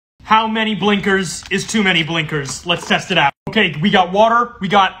How many blinkers is too many blinkers? Let's test it out. Okay, we got water, we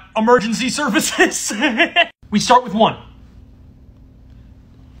got emergency services. We start with 1.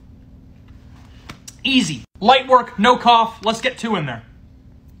 Easy. Light work, no cough. Let's get 2 in there.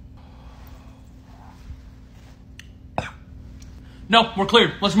 No, we're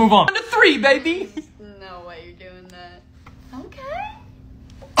cleared. Let's move on. 3, baby. No way you're doing that. Okay.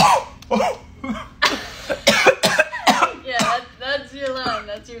 Yeah, that's your line.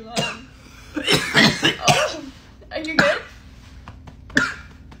 That's your line. Oh, are you good?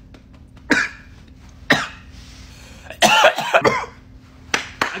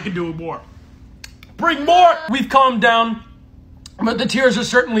 I can do it more. Bring more! We've calmed down, but the tears are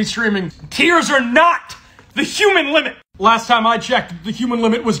certainly streaming. Tears are not the human limit. Last time I checked, the human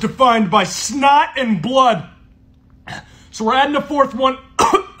limit was defined by snot and blood. So we're adding a 4th one.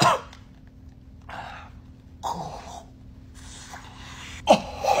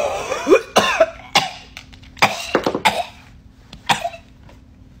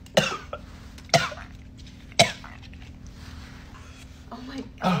 Oh my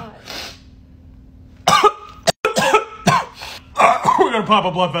god. We're gonna pop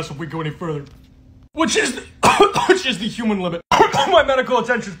a blood vessel if we go any further. Which is the human limit. My medical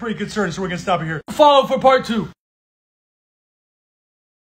attention is pretty concerned, so we're gonna stop it here. Follow for part 2.